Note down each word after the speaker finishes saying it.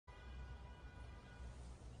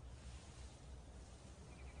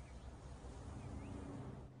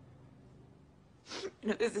You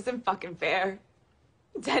know, this isn't fucking fair.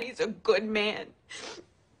 Daddy's a good man.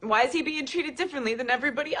 Why is he being treated differently than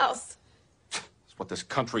everybody else? It's what this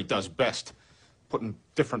country does best. Putting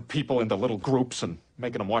different people into little groups and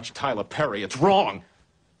making them watch Tyler Perry. It's wrong.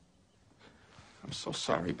 I'm so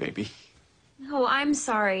sorry, baby. No, I'm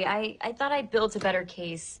sorry. I thought I built a better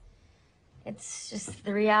case. It's just,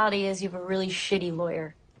 the reality is you have a really shitty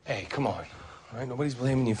lawyer. Hey, come on. All right, nobody's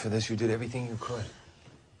blaming you for this. You did everything you could.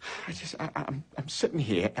 I'm sitting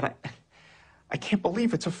here and I can't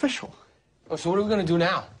believe it's official. Oh, so what are we gonna do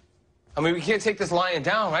now? I mean, we can't take this lying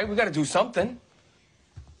down, right? We gotta do something.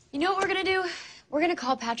 You know what we're gonna do? We're gonna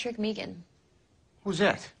call Patrick Meighan. Who's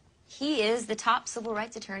that? He is the top civil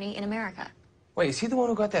rights attorney in America. Wait, is he the one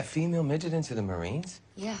who got that female midget into the Marines?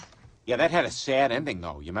 Yeah. Yeah, that had a sad ending,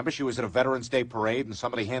 though. You remember she was at a Veterans Day parade and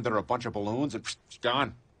somebody handed her a bunch of balloons and it's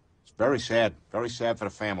gone. It's very sad for the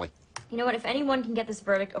family. You know what? If anyone can get this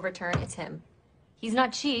verdict overturned, it's him. He's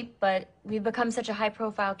not cheap, but we've become such a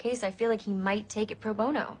high-profile case, I feel like he might take it pro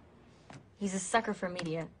bono. He's a sucker for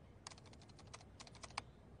media.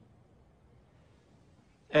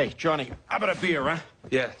 Hey, Johnny, how about a beer, huh?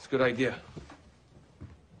 Yeah, it's a good idea.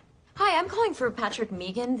 Hi, I'm calling for Patrick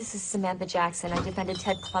Meighan. This is Samantha Jackson. I defended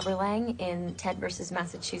Ted Clubberlang in Ted versus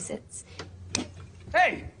Massachusetts.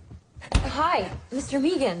 Hey! Hi, Mr.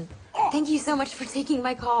 Meighan. Thank you so much for taking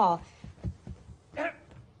my call.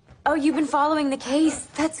 Oh, you've been following the case?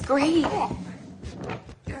 That's great.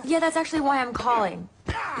 Yeah, that's actually why I'm calling.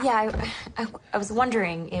 Yeah, I was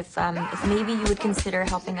wondering if maybe you would consider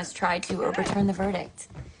helping us try to overturn the verdict.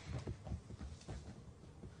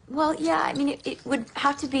 Well, yeah, I mean, it would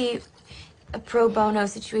have to be a pro bono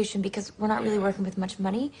situation because we're not really working with much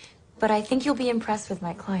money, but I think you'll be impressed with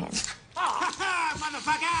my client.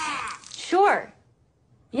 Motherfucker! Sure.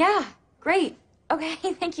 Yeah, great. Okay,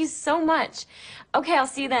 thank you so much. Okay, I'll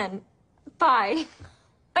see you then. Bye.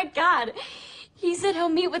 My God. He said he'll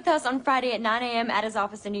meet with us on Friday at 9 a.m. at his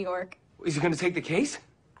office in New York. Is he gonna take the case?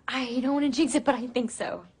 I don't want to jinx it, but I think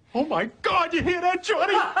so. Oh, my God, you hear that,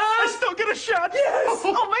 Johnny? I still get a shot. Yes!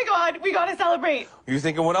 Oh my God, we gotta celebrate. You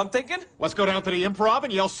thinking what I'm thinking? Let's go down to the Improv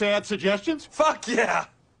and yell sad suggestions. Fuck yeah!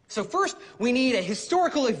 So first, we need a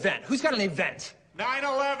historical event. Who's got an event?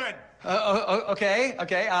 9/11. Okay.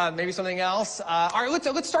 Maybe something else. All right,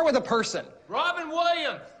 let's start with a person. Robin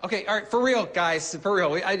Williams! Okay, all right, for real, guys, for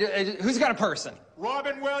real. Who's got a person?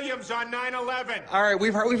 Robin Williams on 9/11. All right,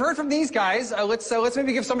 we've heard from these guys. Let's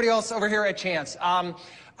maybe give somebody else over here a chance.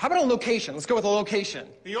 How about a location? Let's go with a location.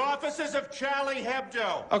 The offices of Charlie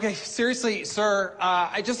Hebdo. Okay, seriously, sir,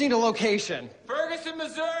 I just need a location. Ferguson,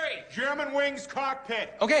 Missouri! German Wings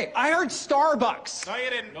cockpit. Okay, I heard Starbucks. No, you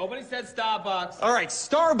didn't. Nobody said Starbucks. All right,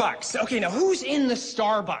 Starbucks. Okay, now who's in the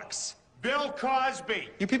Starbucks? Bill Cosby.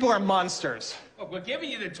 You people are monsters. Look, we're giving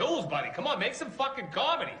you the tools, buddy. Come on, make some fucking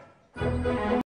comedy.